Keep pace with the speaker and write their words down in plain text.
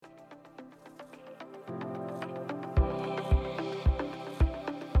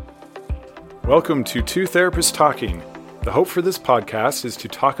Welcome to Two Therapists Talking. The hope for this podcast is to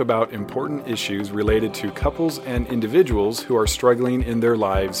talk about important issues related to couples and individuals who are struggling in their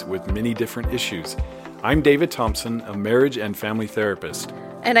lives with many different issues. I'm David Thompson, a marriage and family therapist.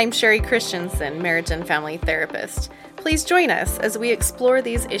 And I'm Sherie Christensen, marriage and family therapist. Please join us as we explore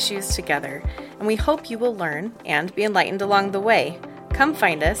these issues together, and we hope you will learn and be enlightened along the way. Come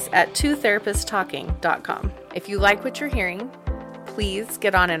find us at twotherapisttalking.com. If you like what you're hearing, please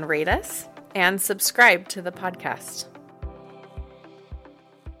get on and rate us and subscribe to the podcast.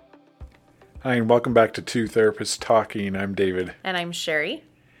 Hi, and welcome back to Two Therapists Talking. I'm David. And I'm Sherie.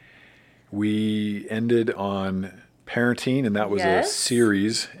 We ended on parenting, and that was a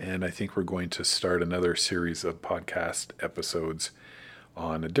series, and I think we're going to start another series of podcast episodes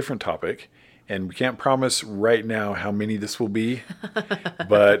on a different topic. And we can't promise right now how many this will be,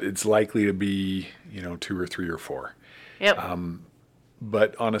 but it's likely to be, 2 or 3 or 4. Yep.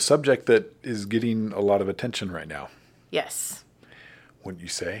 But on a subject that is getting a lot of attention right now. Yes. Wouldn't you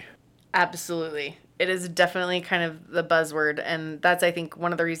say? Absolutely. It is definitely kind of the buzzword, and that's, I think,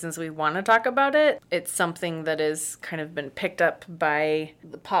 one of the reasons we want to talk about it. It's something that has kind of been picked up by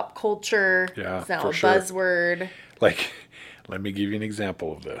the pop culture. Yeah, it's now for a sure. Buzzword. Let me give you an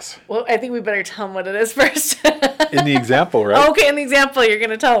example of this. Well, I think we better tell them what it is first. In the example, right? Okay, in the example, you're going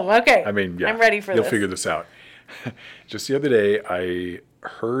to tell them. Okay. I mean, yeah. I'm ready for You'll this. figure this out. Just the other day, I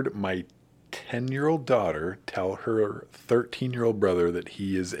heard my 10-year-old daughter tell her 13-year-old brother that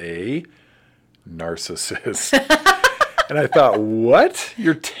he is a narcissist. And I thought, what?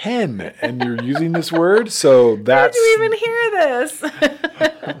 You're 10 and you're using this word? So that's... Where did you even hear this?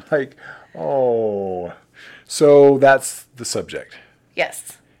 I'm like, oh... So that's the subject.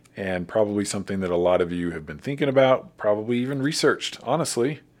 Yes. And probably something that a lot of you have been thinking about, probably even researched,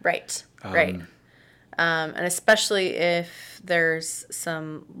 honestly. Right. Right. And especially if there's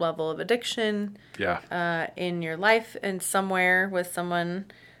some level of addiction in your life and somewhere with someone,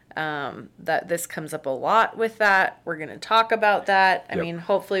 that this comes up a lot with that. We're going to talk about that. I mean,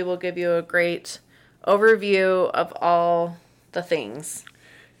 hopefully we'll give you a great overview of all the things.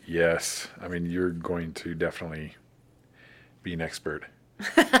 Yes. I mean, you're going to definitely be an expert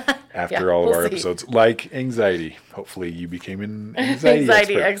after all of our episodes. Like anxiety. Hopefully you became an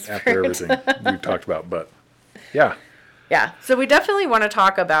anxiety expert after everything we've talked about. But yeah. Yeah. So we definitely want to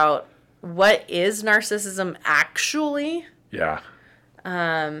talk about what is narcissism actually. Yeah.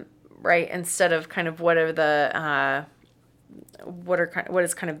 Right. Instead of kind of what is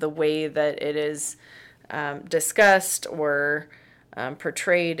kind of the way that it is discussed or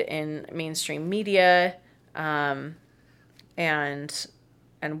portrayed in mainstream media, and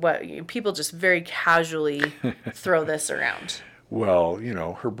what people just very casually throw this around. Well,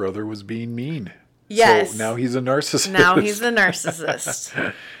 her brother was being mean. Yes. So now he's a narcissist. Now he's a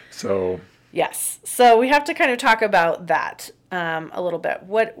narcissist. So. Yes. So we have to kind of talk about that a little bit.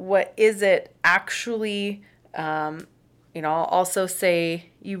 What is it actually? I'll also say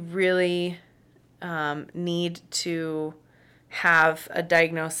you really need to have a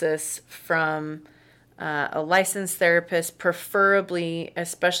diagnosis from a licensed therapist, preferably,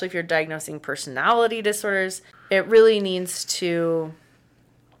 especially if you're diagnosing personality disorders. It really needs to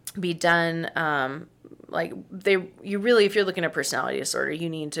be done. If you're looking at personality disorder, you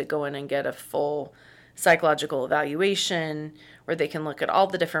need to go in and get a full psychological evaluation where they can look at all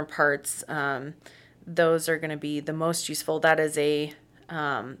the different parts. Those are going to be the most useful. That is a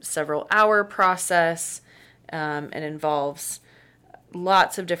several hour process. It involves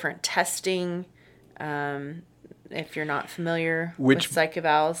lots of different testing, if you're not familiar with psych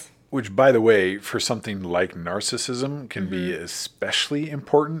evals. Which, by the way, for something like narcissism can be especially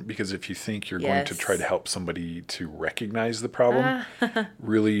important, because if you think you're going to try to help somebody to recognize the problem,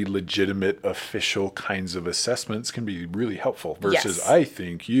 really legitimate official kinds of assessments can be really helpful versus I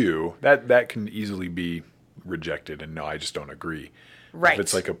think that can easily be rejected and no, I just don't agree. Right. If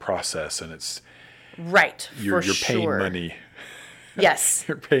it's like a process and it's you're paying money. Yes.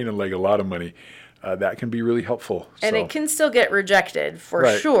 You're paying like a lot of money. That can be really helpful. And it can still get rejected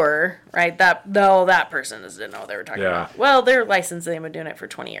for sure, right? That person didn't know what they were talking about. Well, they're licensed, they've been doing it for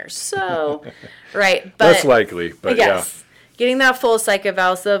 20 years. So, right. But that's likely, but getting that full psych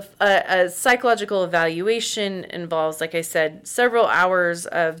eval. So a psychological evaluation involves, like I said, several hours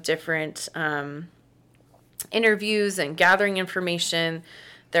of different interviews and gathering information.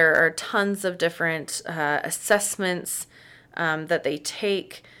 There are tons of different assessments that they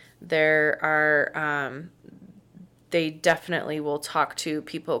take. There are, they definitely will talk to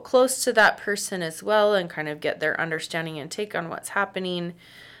people close to that person as well and kind of get their understanding and take on what's happening.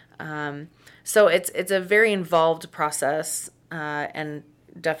 So it's a very involved process, and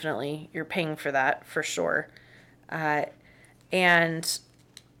definitely, you're paying for that for sure. And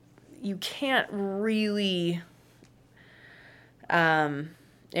you can't really,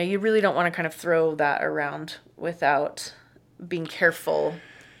 you really don't want to kind of throw that around without being careful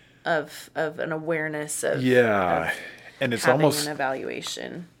of an awareness of, and it's having almost an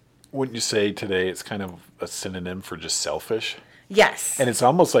evaluation. Wouldn't you say today it's kind of a synonym for just selfish? Yes. And it's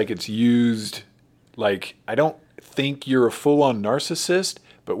almost like it's used like, I don't think you're a full-on narcissist,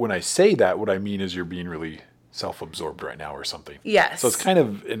 but when I say that, what I mean is you're being really self-absorbed right now or something. Yes. So it's kind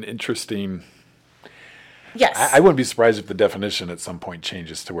of an interesting... Yes. I wouldn't be surprised if the definition at some point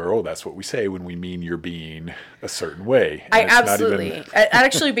changes to where, that's what we say when we mean you're being a certain way. And absolutely. It'd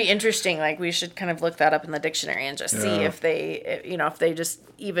actually be interesting. Like, we should kind of look that up in the dictionary and just see if they, if they just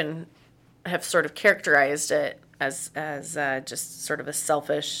even have sort of characterized it as just sort of a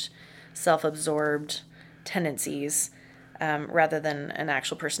selfish, self-absorbed tendencies, rather than an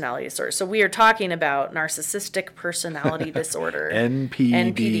actual personality disorder. So we are talking about narcissistic personality disorder.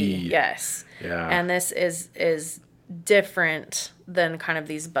 NPD. Yes. Yeah. And this is different than kind of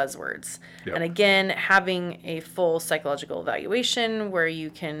these buzzwords. Yep. And again, having a full psychological evaluation where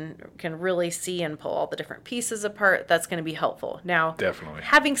you can really see and pull all the different pieces apart, that's going to be helpful. Now, definitely.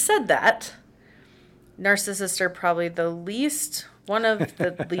 Having said that, narcissists are probably one of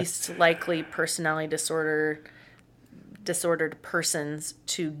the least likely personality disordered persons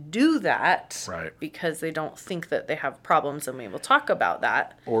to do that, right? Because they don't think that they have problems, and we will talk about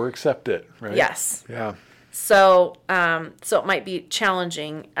that or accept it, right? Yes. Yeah. So it might be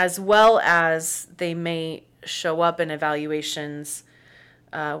challenging, as well as they may show up in evaluations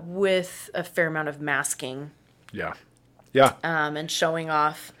with a fair amount of masking. Yeah. And showing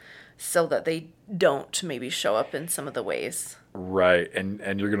off so that they don't maybe show up in some of the ways. Right.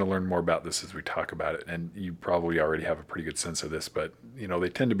 And you're going to learn more about this as we talk about it. And you probably already have a pretty good sense of this, but they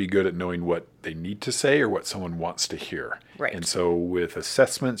tend to be good at knowing what they need to say or what someone wants to hear. Right. And so with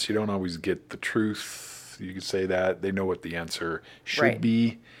assessments, you don't always get the truth. You could say that they know what the answer should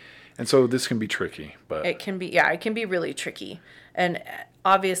be. And so this can be tricky, but it can be really tricky. And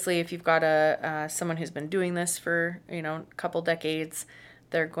obviously if you've got someone who's been doing this for, a couple decades,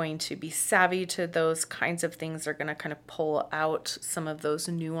 they're going to be savvy to those kinds of things. They're going to kind of pull out some of those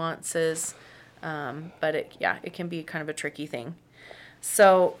nuances. But it can be kind of a tricky thing.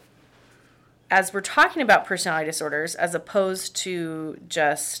 So as we're talking about personality disorders, as opposed to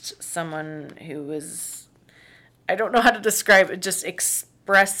just someone who is, I don't know how to describe it, just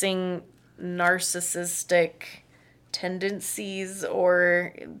expressing narcissistic tendencies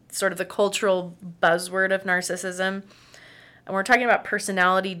or sort of the cultural buzzword of narcissism, and we're talking about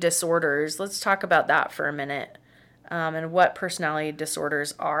personality disorders. Let's talk about that for a minute, and what personality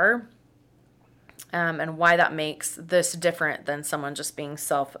disorders are, and why that makes this different than someone just being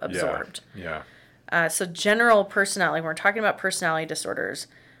self-absorbed. Yeah. So general personality, when we're talking about personality disorders,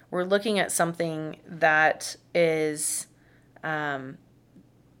 we're looking at something that is a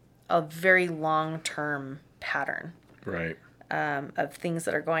very long-term pattern. Right. Of things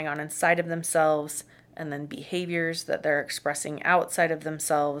that are going on inside of themselves, and then behaviors that they're expressing outside of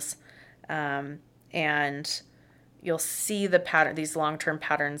themselves. And you'll see these long-term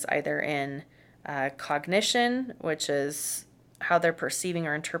patterns either in cognition, which is how they're perceiving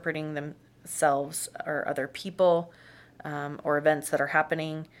or interpreting themselves or other people, or events that are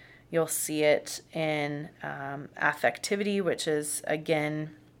happening. You'll see it in affectivity, which is,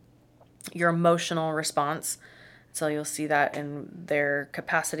 again, your emotional response. So you'll see that in their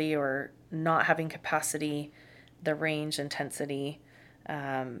capacity or not having capacity, the range, intensity,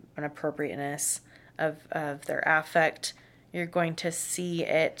 and appropriateness of their affect. You're going to see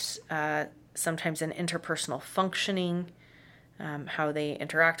it sometimes in interpersonal functioning, how they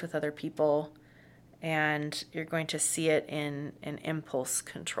interact with other people, and you're going to see it in impulse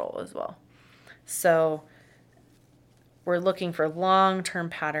control as well. So we're looking for long-term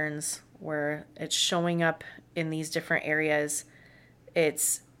patterns where it's showing up in these different areas.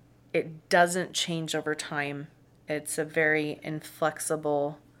 It doesn't change over time. It's a very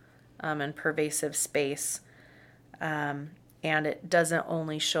inflexible and pervasive space. And it doesn't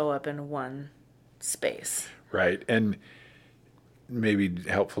only show up in one space. Right. And maybe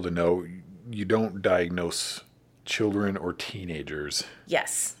helpful to know, you don't diagnose children or teenagers.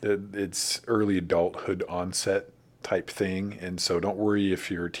 Yes. It's early adulthood onset type thing. And so don't worry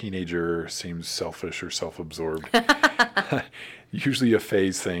if your teenager seems selfish or self-absorbed. Usually a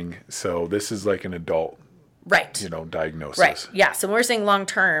phase thing. So this is like an adult, right? Diagnosis. Right. Yeah. So when we're saying long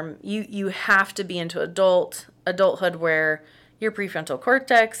term, you have to be into adulthood where your prefrontal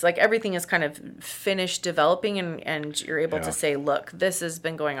cortex, like everything is kind of finished developing, and you're able to say, look, this has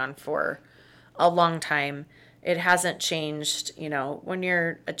been going on for a long time. It hasn't changed. When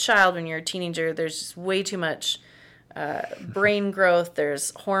you're a child, when you're a teenager, there's just way too much brain growth.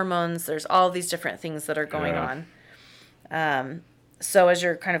 There's hormones. There's all these different things that are going on. So as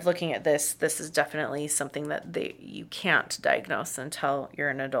you're kind of looking at this is definitely something that you can't diagnose until you're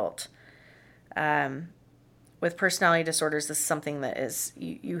an adult. With personality disorders, this is something that is,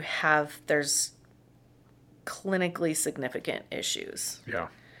 there's clinically significant issues. Yeah.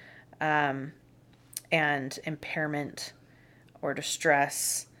 And impairment or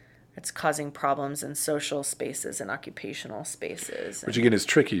distress. It's causing problems in social spaces and occupational spaces. Which again is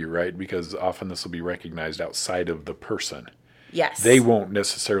tricky, right? Because often this will be recognized outside of the person. Yes. They won't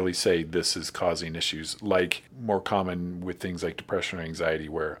necessarily say this is causing issues, like more common with things like depression or anxiety,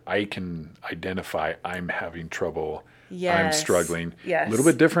 where I can identify I'm having trouble, I'm struggling. Yes. A little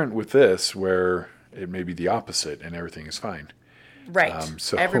bit different with this, where it may be the opposite and everything is fine. Right.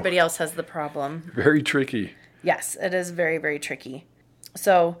 So everybody else has the problem. Very tricky. Yes, it is very, very tricky.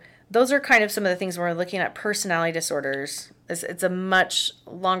 So those are kind of some of the things when we're looking at personality disorders. It's a much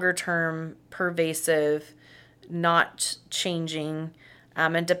longer term, pervasive, not changing,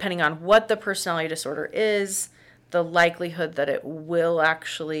 and depending on what the personality disorder is, the likelihood that it will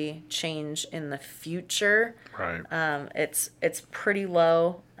actually change in the future, right? It's pretty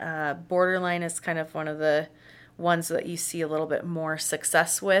low. Borderline is kind of one of the ones that you see a little bit more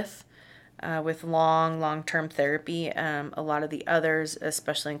success with long-term therapy. A lot of the others,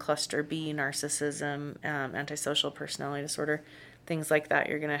 especially in cluster B, narcissism, antisocial personality disorder, things like that,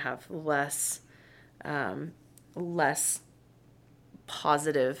 you're going to have less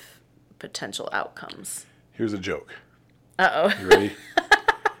positive potential outcomes. Here's a joke. Uh-oh. You ready?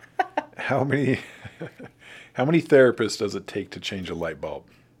 How many therapists does it take to change a light bulb?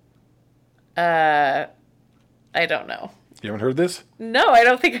 I don't know. You haven't heard this? No, I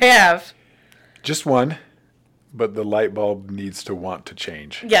don't think I have. Just one, but the light bulb needs to want to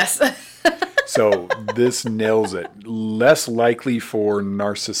change. Yes. So this nails it. Less likely for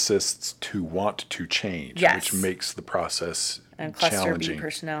narcissists to want to change, which makes the process and cluster challenging. B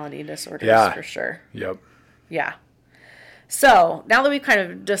personality disorders for sure. Yep. Yeah. So now that we've kind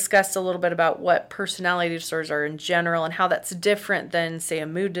of discussed a little bit about what personality disorders are in general and how that's different than, say, a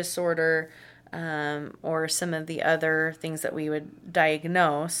mood disorder or some of the other things that we would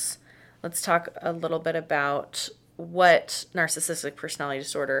diagnose, let's talk a little bit about what narcissistic personality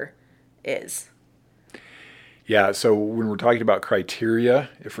disorder is. Yeah, so when we're talking about criteria,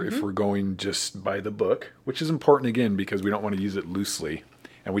 if we're going just by the book, which is important again because we don't want to use it loosely,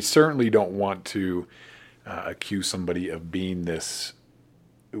 and we certainly don't want to accuse somebody of being this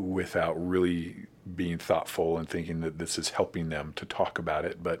without really being thoughtful and thinking that this is helping them to talk about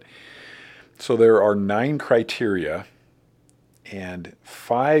it. But so there are 9 criteria, and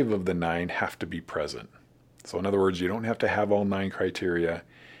 5 of the 9 have to be present. So in other words, you don't have to have all 9 criteria,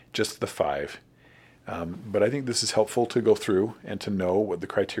 just the 5. But I think this is helpful to go through and to know what the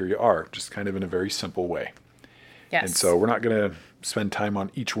criteria are, just kind of in a very simple way. Yes. And so we're not going to spend time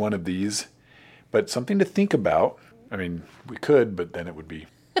on each one of these, but something to think about. I mean, we could, but then it would be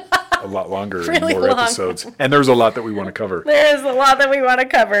a lot longer really and more long episodes. And there's a lot that we want to cover. There is a lot that we want to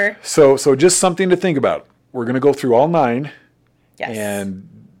cover. So just something to think about. We're going to go through all 9. Yes.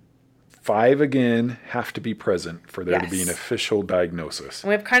 And 5 again have to be present for there to be an official diagnosis. And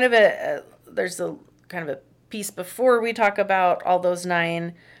we have kind of there's a kind of a piece before we talk about all those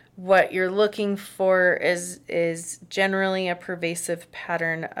 9. What you're looking for is generally a pervasive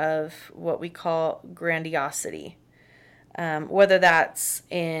pattern of what we call grandiosity. Whether that's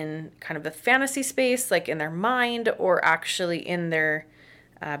in kind of the fantasy space, like in their mind, or actually in their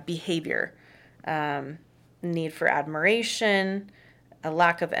behavior. Need for admiration, a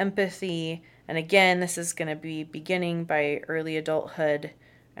lack of empathy. And again, this is going to be beginning by early adulthood,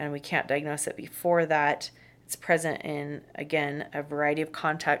 and we can't diagnose it before that. It's present in, again, a variety of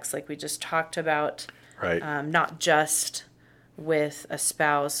contexts like we just talked about. Right. Not just with a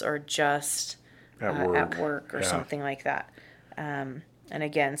spouse or just at work or something like that. And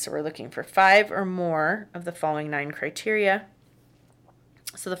again, so we're looking for 5 or more of the following 9 criteria.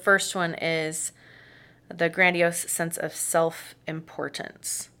 So the first one is the grandiose sense of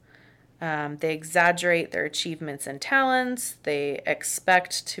self-importance. They exaggerate their achievements and talents. They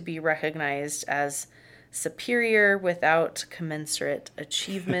expect to be recognized as superior without commensurate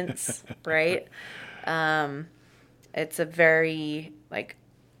achievements, right? It's a very,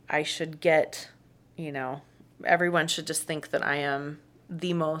 I should get, everyone should just think that I am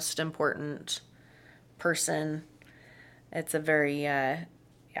the most important person It's a very,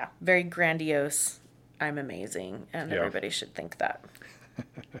 very grandiose, I'm amazing, and everybody should think that.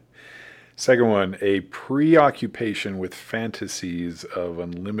 Second one, a preoccupation with fantasies of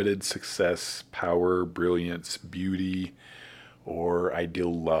unlimited success, power, brilliance, beauty, or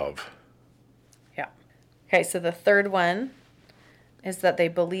ideal love. Yeah. Okay, so the third one is that they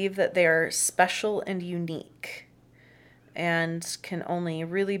believe that they are special and unique and can only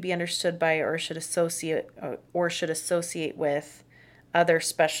really be understood by or should associate with other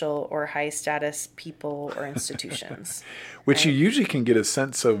special or high status people or institutions. Which right? You usually can get a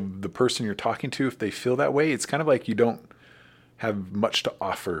sense of the person you're talking to if they feel that way. It's kind of like you don't have much to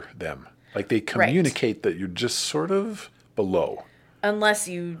offer them. Like they communicate right. That you're just sort of below. Unless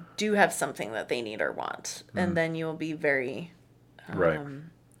you do have something that they need or want. And then you will be very right.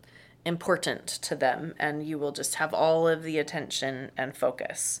 important to them, and you will just have all of the attention and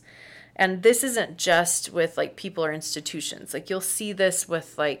focus. And this isn't just with like people or institutions. Like you'll see this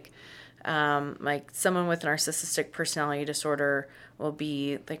with like someone with narcissistic personality disorder will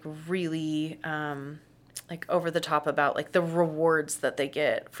be like really like over the top about like the rewards that they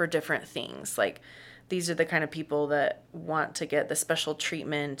get for different things. Like these are the kind of people that want to get the special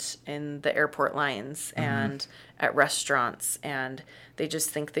treatment in the airport lines and at restaurants, and they just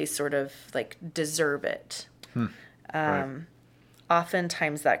think they sort of like deserve it. Right.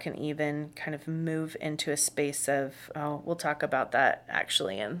 Oftentimes that can even kind of move into a space of, we'll talk about that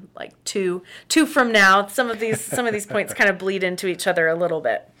actually in like two from now. Some of these points kind of bleed into each other a little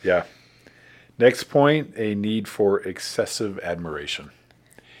bit. Yeah. Next point, a need for excessive admiration.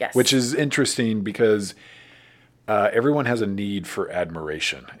 Yes. Which is interesting because everyone has a need for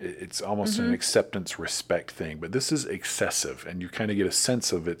admiration. It's almost an acceptance respect thing, but this is excessive, and you kind of get a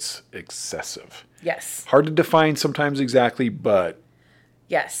sense of it's excessive. Yes. Hard to define sometimes exactly, but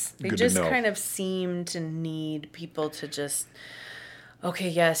yes, they just kind of seem to need people to just, okay,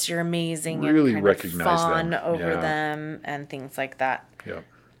 yes, you're amazing, really and kind recognize of fawn them. over them and things like that. Yep.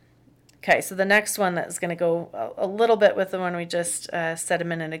 Okay, so the next one that's going to go a little bit with the one we just said a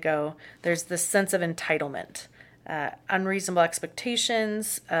minute ago, there's this sense of entitlement, unreasonable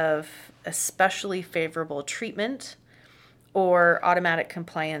expectations of especially favorable treatment or automatic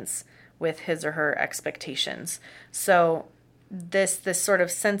compliance with his or her expectations. So this sort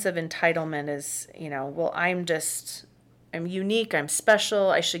of sense of entitlement is, well, I'm unique, I'm special,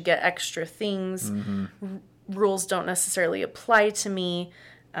 I should get extra things. Rules don't necessarily apply to me.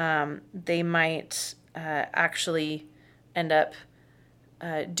 They might actually end up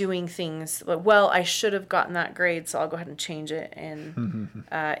doing things. Well, I should have gotten that grade, so I'll go ahead and change it in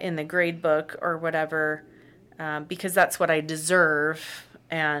the grade book or whatever, because that's what I deserve,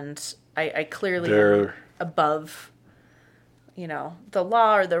 and I clearly am above, the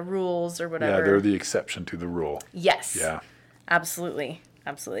law or the rules or whatever. Yeah, they're the exception to the rule. Yes. Yeah. Absolutely.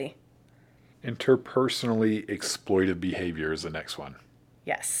 Absolutely. Interpersonally exploitive behavior is the next one.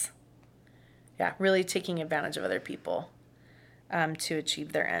 Yes. Yeah, really taking advantage of other people to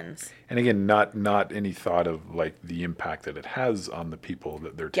achieve their ends. And again, not any thought of like the impact that it has on the people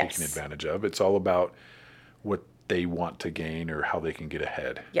that they're taking advantage of. It's all about what they want to gain or how they can get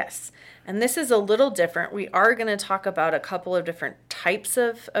ahead. Yes. And this is a little different. We are going to talk about a couple of different types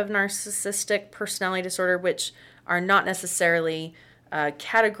of narcissistic personality disorder, which are not necessarily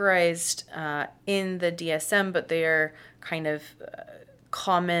categorized in the DSM, but they are kind of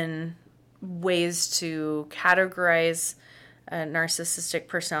common ways to categorize narcissistic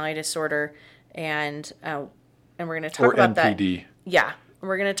personality disorder, and we're going to talk about NPD. That. Yeah,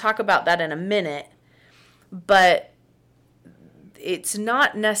 we're going to talk about that in a minute, but it's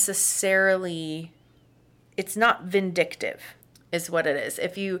not vindictive, is what it is.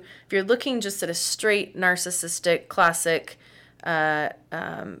 If you're looking just at a straight narcissistic classic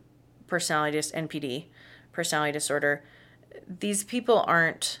NPD personality disorder, these people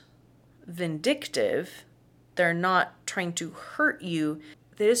aren't vindictive. They're not trying to hurt you.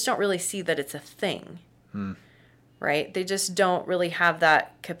 They just don't really see that it's a thing, right? They just don't really have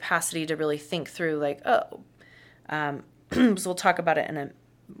that capacity to really think through like, so we'll talk about it in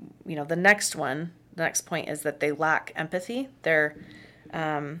the next one. The next point is that they lack empathy. They're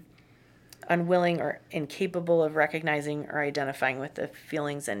unwilling or incapable of recognizing or identifying with the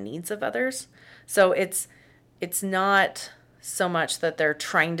feelings and needs of others. So it's not so much that they're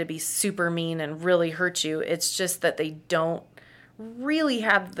trying to be super mean and really hurt you. It's just that they don't really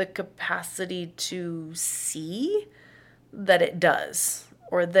have the capacity to see that it does,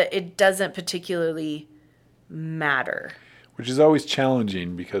 or that it doesn't particularly matter. Which is always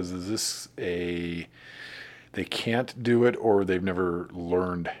challenging, because is this they can't do it, or they've never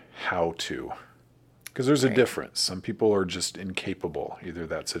learned how to? Because there's a difference. Some people are just incapable. Either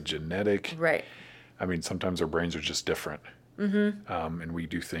that's a genetic. Right. I mean, sometimes our brains are just different. Mm-hmm. And we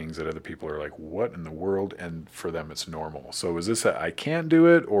do things that other people are like, what in the world? And for them, it's normal. So is this I can't do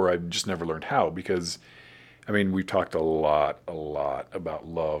it, or I've just never learned how? Because, I mean, we've talked a lot about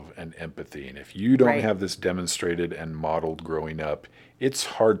love and empathy. And if you don't have this demonstrated and modeled growing up, it's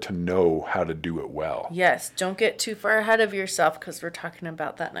hard to know how to do it well. Yes. Don't get too far ahead of yourself, because we're talking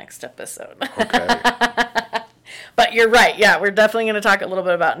about that next episode. Okay. But you're right. Yeah, we're definitely going to talk a little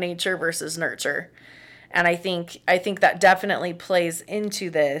bit about nature versus nurture. And I think that definitely plays into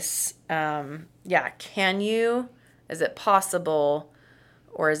this. Can you? Is it possible,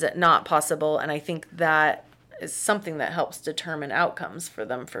 or is it not possible? And I think that is something that helps determine outcomes for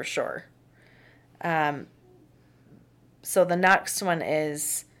them for sure. So the next one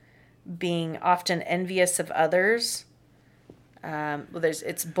is being often envious of others.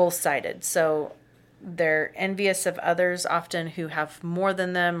 It's both sided. So they're envious of others often who have more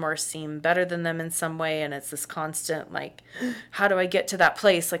than them or seem better than them in some way. And it's this constant, like, how do I get to that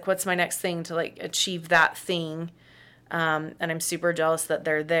place? Like, what's my next thing to like achieve that thing? And I'm super jealous that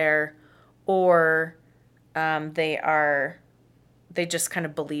they're there. Or they just kind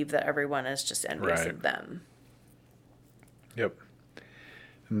of believe that everyone is just envious of them. Yep.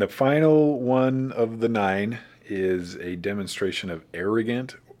 And the final one of the 9 is a demonstration of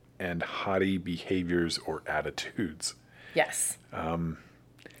arrogant and haughty behaviors or attitudes. Yes.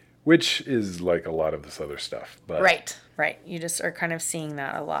 Which is like a lot of this other stuff. But Right. You just are kind of seeing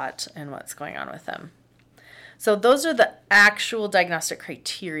that a lot in what's going on with them. So those are the actual diagnostic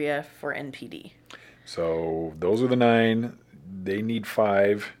criteria for NPD. So those are the 9. They need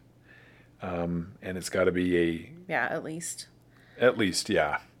 5. And it's got to be at least. At least,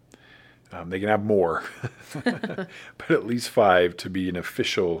 yeah. They can have more. But at least 5 to be an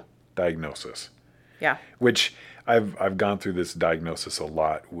official diagnosis. Yeah. Which I've gone through this diagnosis a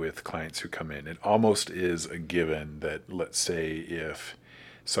lot with clients who come in. It almost is a given that, let's say, if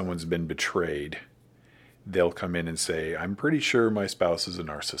someone's been betrayed, they'll come in and say, I'm pretty sure my spouse is a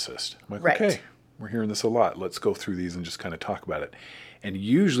narcissist. I'm like, okay, we're hearing this a lot. Let's go through these and just kind of talk about it. And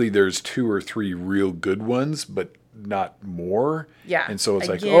usually there's 2 or 3 real good ones, but not more. Yeah. And so it's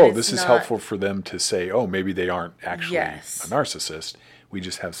this is helpful for them to say, maybe they aren't actually a narcissist. We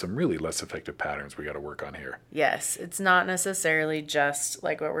just have some really less effective patterns we got to work on here. Yes. It's not necessarily just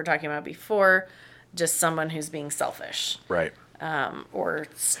like what we're talking about before, just someone who's being selfish. Right. Or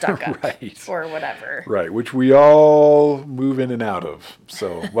stuck up. Or whatever. Right. Which we all move in and out of.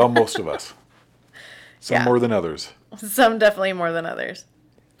 So, most of us. Some more than others. Some definitely more than others.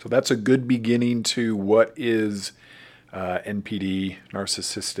 So that's a good beginning to what is NPD,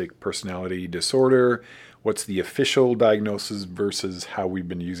 narcissistic personality disorder. What's the official diagnosis versus how we've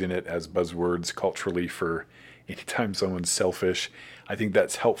been using it as buzzwords culturally for anytime someone's selfish. I think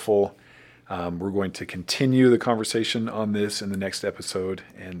that's helpful. We're going to continue the conversation on this in the next episode.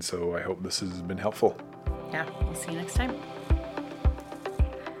 And so I hope this has been helpful. Yeah, we'll see you next time.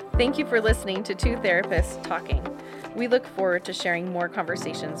 Thank you for listening to 2 Therapists Talking. We look forward to sharing more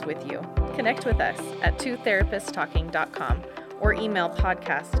conversations with you. Connect with us at 2therapisttalking.com or email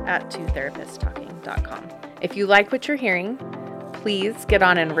podcast@2therapisttalking.com. If you like what you're hearing, please get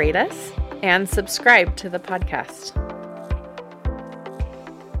on and rate us and subscribe to the podcast.